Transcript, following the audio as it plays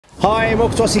Hi and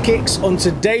welcome to RCKicks. On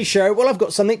today's show, well, I've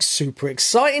got something super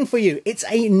exciting for you. It's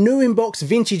a new in-box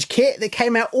vintage kit that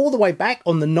came out all the way back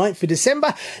on the 9th of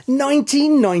December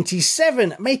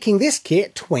 1997, making this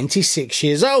kit 26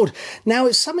 years old. Now,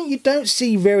 it's something you don't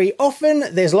see very often.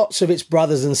 There's lots of its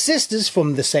brothers and sisters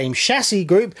from the same chassis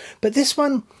group, but this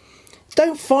one,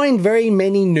 don't find very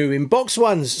many new in-box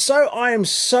ones. So I am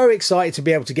so excited to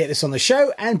be able to get this on the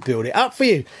show and build it up for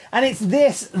you. And it's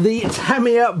this, the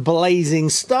Tamiya Blazing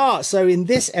Star. So in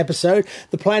this episode,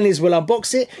 the plan is we'll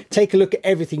unbox it, take a look at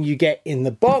everything you get in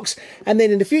the box, and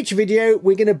then in the future video,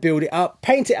 we're going to build it up,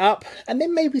 paint it up, and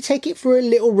then maybe take it for a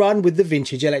little run with the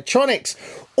vintage electronics.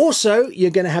 Also,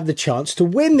 you're going to have the chance to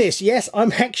win this. Yes,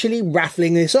 I'm actually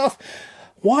raffling this off.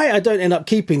 Why I don't end up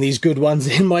keeping these good ones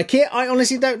in my kit, I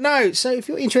honestly don't know. So if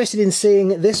you're interested in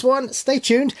seeing this one, stay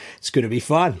tuned. It's going to be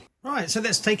fun. Right, so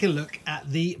let's take a look at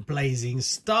the Blazing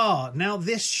Star. Now,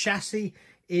 this chassis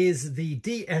is the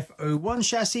DF01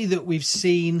 chassis that we've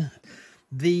seen.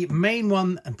 The main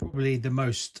one, and probably the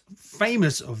most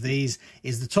famous of these,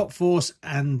 is the Top Force,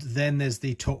 and then there's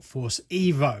the Top Force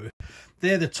Evo.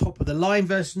 They're the top of the line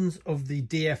versions of the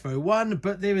DF01,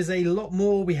 but there is a lot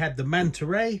more. We had the Manta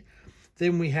Ray.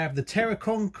 Then we have the Terra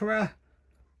Conqueror,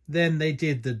 then they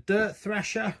did the Dirt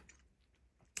Thrasher,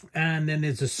 and then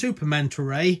there's a Super Manta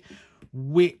Ray,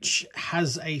 which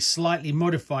has a slightly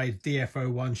modified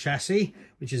DF01 chassis,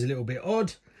 which is a little bit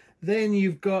odd. Then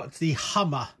you've got the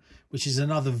Hummer, which is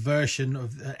another version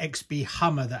of the XB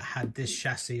Hummer that had this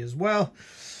chassis as well.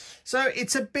 So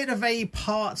it's a bit of a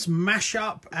parts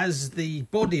mashup, as the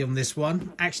body on this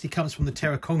one actually comes from the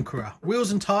Terra Conqueror.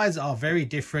 Wheels and tyres are very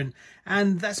different,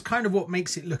 and that's kind of what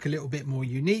makes it look a little bit more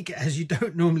unique, as you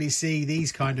don't normally see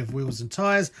these kind of wheels and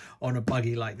tyres on a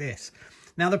buggy like this.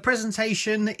 Now, the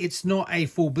presentation, it's not a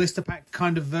full blister pack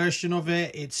kind of version of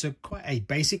it. It's quite a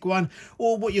basic one,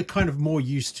 or what you're kind of more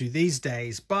used to these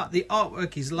days. But the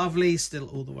artwork is lovely, still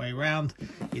all the way around.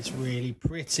 It's really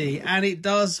pretty, and it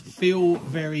does feel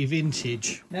very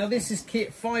vintage. Now, this is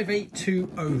kit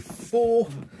 58204.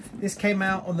 This came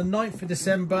out on the 9th of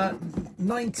December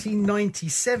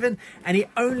 1997, and it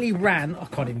only ran, I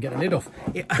can't even get the lid off,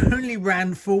 it only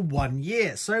ran for 1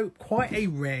 year, so quite a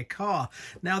rare car.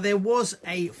 Now, there was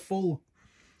a full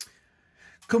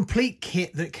complete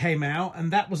kit that came out,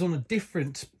 and that was on a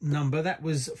different number. That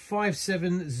was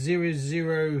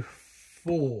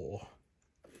 57004.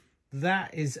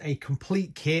 That is a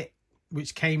complete kit,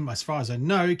 which came, as far as I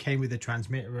know, came with a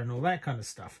transmitter and all that kind of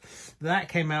stuff. That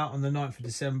came out on the 9th of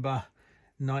December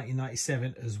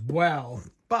 1997 as well,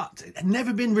 but it had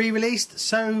never been re-released,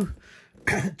 so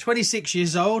 26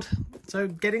 years old, so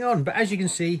getting on. But as you can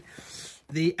see,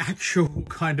 the actual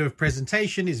kind of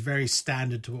presentation is very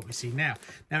standard to what we see now.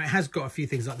 Now, it has got a few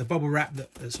things like the bubble wrap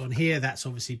that's on here. That's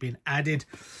obviously been added.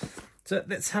 So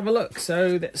let's have a look.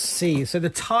 So let's see. So the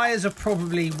tyres are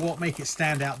probably what make it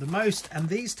stand out the most. And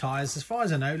these tyres, as far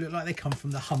as I know, look like they come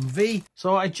from the Humvee.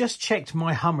 So I just checked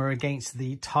my Hummer against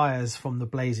the tyres from the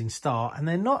Blazing Star, and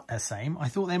they're not the same. I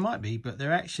thought they might be, but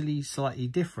they're actually slightly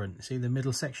different. See, the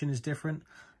middle section is different.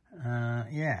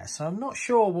 Yeah, so I'm not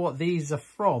sure what these are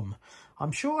from.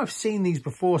 I'm sure I've seen these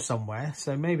before somewhere.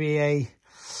 So maybe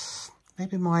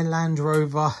my Land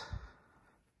Rover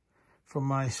from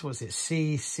my, what's it,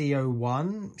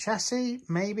 CC01 chassis,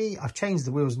 maybe. I've changed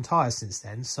the wheels and tyres since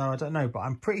then, so I don't know, but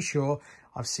I'm pretty sure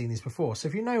I've seen these before. So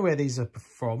if you know where these are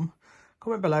from,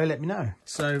 comment below, let me know.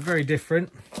 So very different.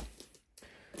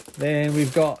 Then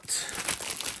we've got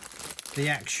the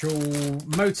actual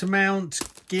motor mount,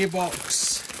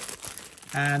 gearbox,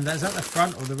 and is that the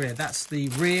front or the rear? That's the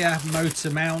rear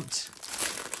motor mount.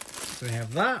 So we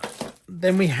have that.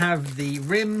 Then we have the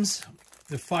rims,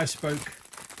 the 5-spoke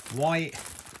white.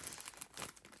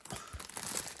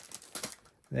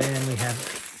 Then we have,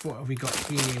 what have we got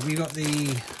here? We got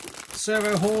the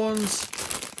servo horns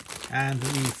and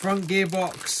the front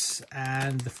gearbox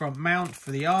and the front mount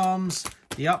for the arms,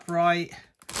 the upright,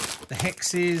 the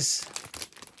hexes.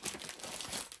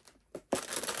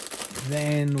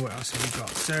 Then what else have we got?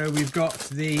 So we've got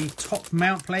the top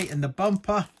mount plate and the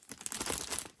bumper.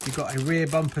 We've got a rear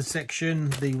bumper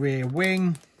section, the rear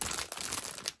wing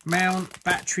mount,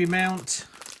 battery mount.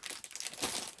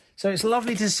 So it's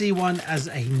lovely to see one as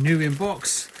a new in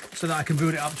box so that I can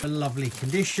build it up to a lovely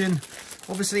condition.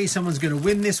 Obviously someone's going to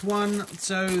win this one.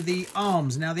 So the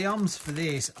arms, now the arms for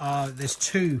this are, there's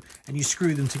two, and you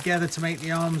screw them together to make the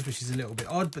arms, which is a little bit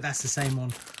odd, but that's the same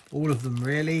on all of them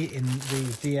really in the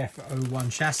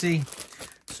DF01 chassis.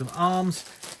 Some arms.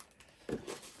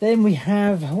 Then we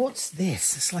have, what's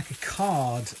this? It's like a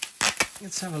card.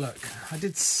 let's have a look. I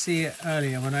did see it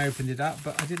earlier when I opened it up,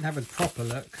 but I didn't have a proper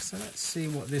look. So let's see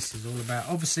what this is all about.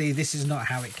 Obviously, this is not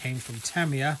how it came from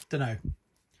Tamiya. Don't know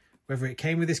whether it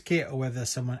came with this kit or whether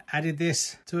someone added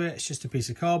this to it. It's just a piece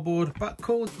of cardboard, but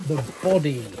called the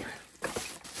body.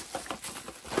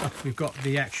 We've got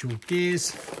the actual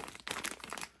gears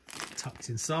tucked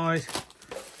inside.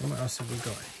 And what else have we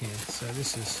got here? So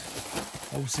this has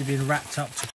obviously been wrapped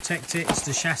up to protect it. It's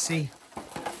the chassis.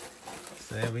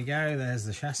 So there we go. There's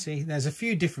the chassis. There's a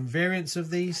few different variants of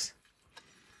these.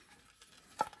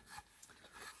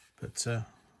 But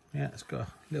yeah, it's got a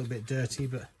little bit dirty,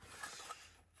 but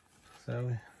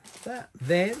so that.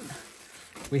 Then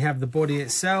we have the body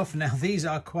itself. Now these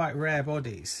are quite rare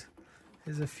bodies.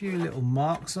 There's a few little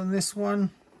marks on this one.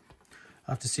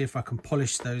 I have to see if I can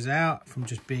polish those out from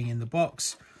just being in the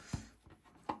box.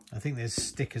 I think there's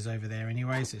stickers over there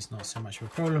anyway, so it's not so much of a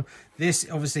problem. This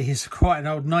obviously is quite an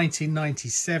old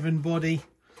 1997 body,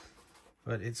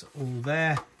 but it's all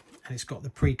there. And it's got the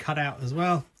pre-cut out as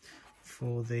well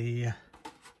for the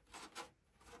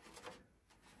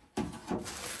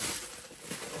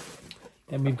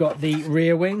then we've got the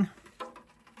rear wing.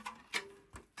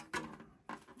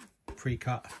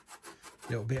 Pre-cut,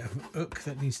 little bit of hook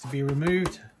that needs to be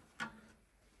removed.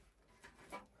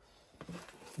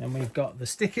 Then we've got the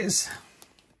stickers.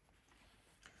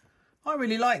 I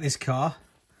really like this car.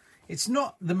 It's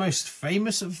not the most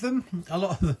famous of them. A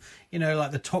lot of the, you know,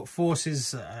 like the top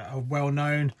forces are well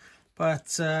known,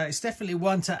 but it's definitely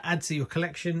one to add to your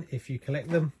collection if you collect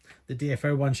them, the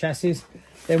DF01 chassis.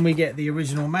 Then we get the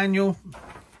original manual.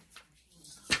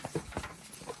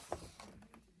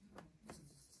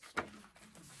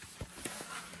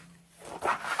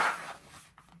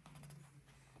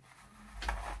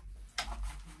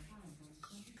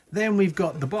 Then we've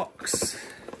got the box.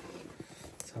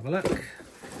 Let's have a look.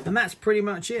 And that's pretty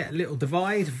much it. A little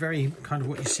divide, very kind of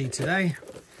what you see today.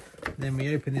 Then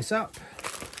we open this up.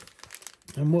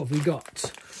 And what have we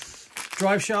got?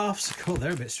 Drive shafts. Cool,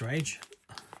 they're a bit strange.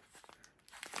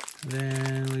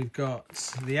 Then we've got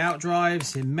the out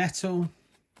drives in metal.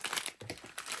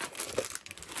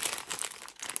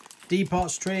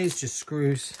 D-parts trays, just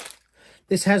screws.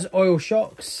 This has oil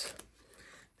shocks.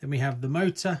 Then we have the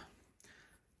motor.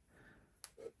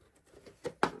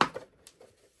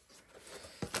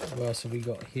 What else have we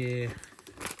got here?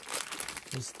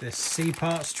 There's the C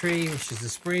parts tree, which is the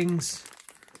springs.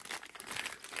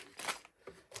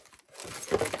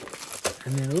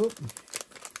 And then, oh,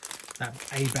 that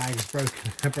A bag is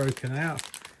broken out.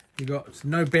 You've got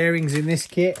no bearings in this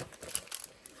kit.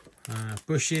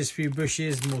 Bushes, few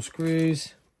bushes, more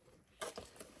screws.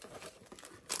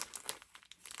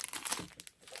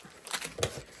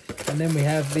 And then we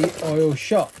have the oil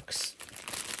shocks.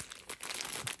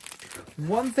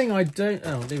 One thing I don't,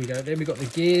 oh, there we go. Then we got the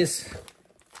gears.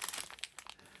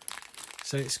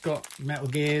 So it's got metal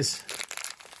gears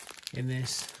in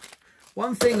this.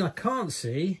 One thing I can't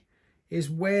see is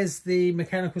where's the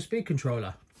mechanical speed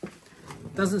controller?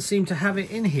 Doesn't seem to have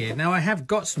it in here. Now I have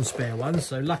got some spare ones,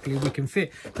 so luckily we can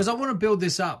fit, because I want to build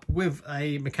this up with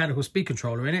a mechanical speed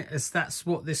controller in it, as that's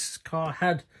what this car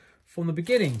had from the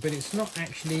beginning, but it's not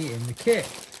actually in the kit.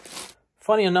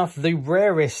 Funny enough, the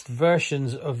rarest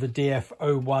versions of the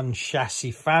DF01 chassis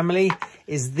family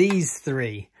is these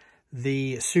three.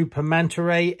 The Super Manta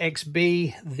Ray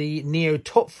XB, the Neo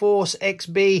Top Force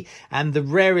XB, and the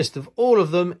rarest of all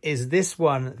of them is this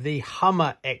one, the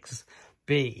Hummer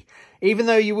XB. Even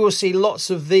though you will see lots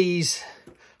of these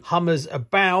Hummers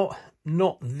about,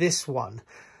 not this one.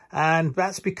 And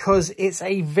that's because it's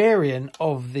a variant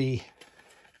of the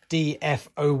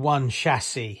DF01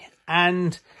 chassis.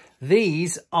 And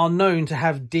these are known to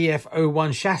have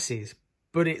DF01 chassis,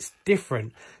 but it's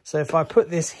different. So if I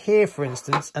put this here, for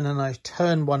instance, and then I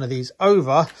turn one of these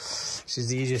over, which is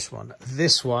the easiest one,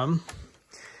 this one,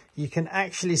 you can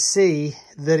actually see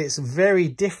that it's very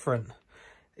different.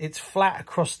 It's flat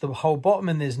across the whole bottom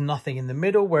and there's nothing in the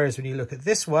middle. Whereas when you look at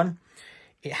this one,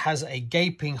 it has a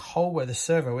gaping hole where the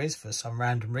servo is for some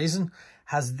random reason,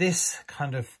 has this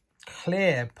kind of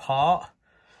clear part,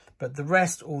 but the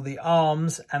rest, all the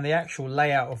arms and the actual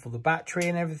layout of all the battery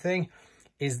and everything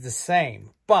is the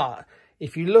same. But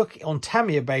if you look on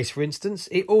Tamiya base, for instance,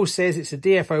 it all says it's a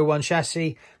DF01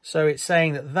 chassis. So it's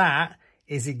saying that that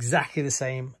is exactly the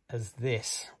same as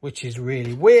this, which is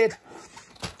really weird.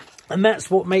 And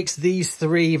that's what makes these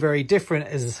three very different,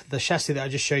 as the chassis that I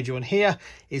just showed you on here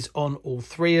is on all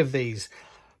three of these,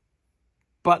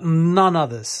 but none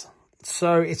others.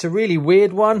 So it's a really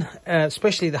weird one,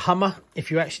 especially the Hummer. If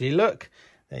you actually look,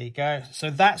 There you go. So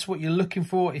that's what you're looking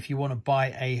for if you want to buy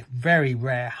a very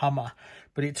rare Hummer.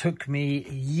 But it took me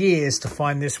years to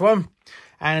find this one.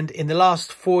 And in the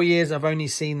last 4 years, I've only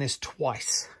seen this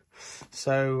twice.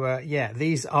 So yeah,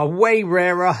 these are way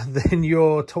rarer than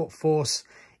your Top Force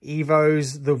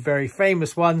Evos, the very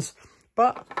famous ones.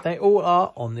 But they all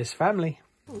are on this family.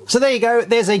 So there you go,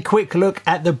 there's a quick look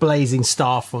at the Blazing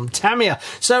Star from Tamiya.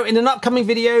 So in an upcoming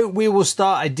video, we will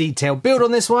start a detailed build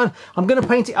on this one. I'm going to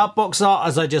paint it up box art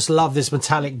as I just love this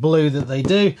metallic blue that they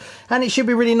do. And it should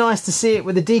be really nice to see it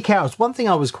with the decals. One thing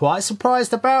I was quite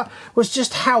surprised about was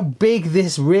just how big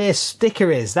this rear sticker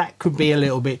is. That could be a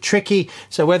little bit tricky.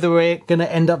 So whether we're going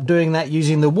to end up doing that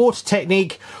using the water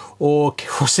technique or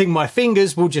crossing my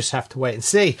fingers, we'll just have to wait and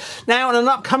see. Now, in an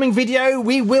upcoming video,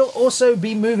 we will also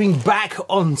be moving back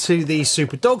onto the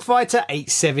Super Dogfighter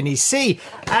 870C,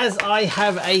 as I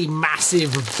have a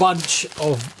massive bunch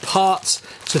of parts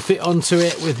to fit onto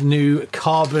it with new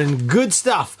carbon good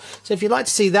stuff. So if you'd like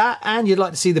to see that, and you'd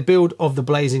like to see the build of the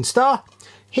Blazing Star,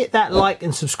 hit that like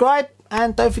and subscribe,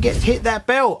 and don't forget to hit that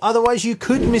bell. Otherwise, you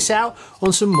could miss out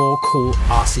on some more cool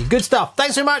RC good stuff.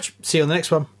 Thanks so much. See you on the next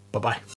one. Bye-bye.